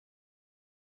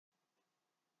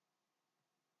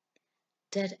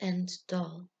dead-end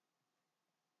doll.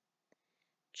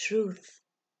 Truth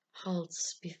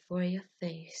halts before your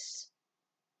face.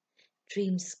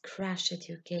 Dreams crash at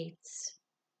your gates.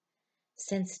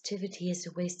 Sensitivity is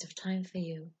a waste of time for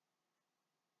you.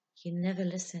 You never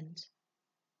listened.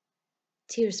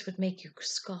 Tears would make you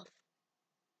scoff.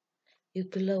 You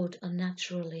glowed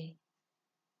unnaturally.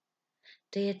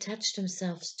 They attach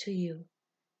themselves to you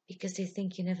because they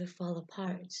think you never fall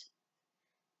apart.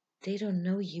 They don't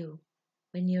know you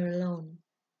when you're alone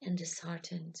and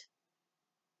disheartened.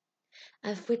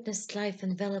 I've witnessed life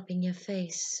enveloping your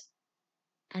face,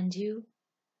 and you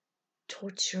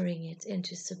torturing it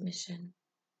into submission.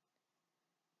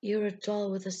 You're a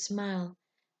doll with a smile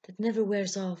that never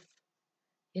wears off.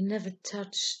 You're never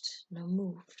touched nor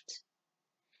moved.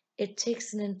 It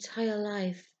takes an entire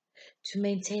life to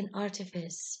maintain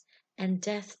artifice and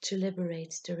death to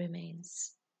liberate the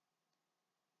remains.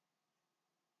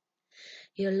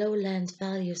 Your lowland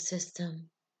value system.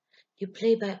 You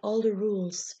play by all the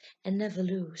rules and never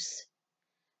lose,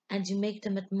 and you make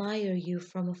them admire you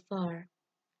from afar.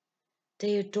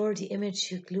 They adore the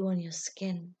image you glue on your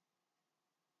skin.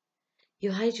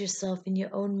 You hide yourself in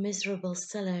your own miserable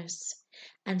cellars,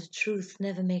 and the truth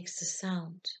never makes a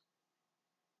sound.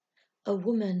 A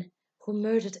woman who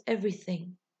murdered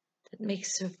everything that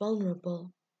makes her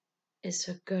vulnerable is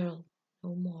her girl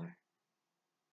no more.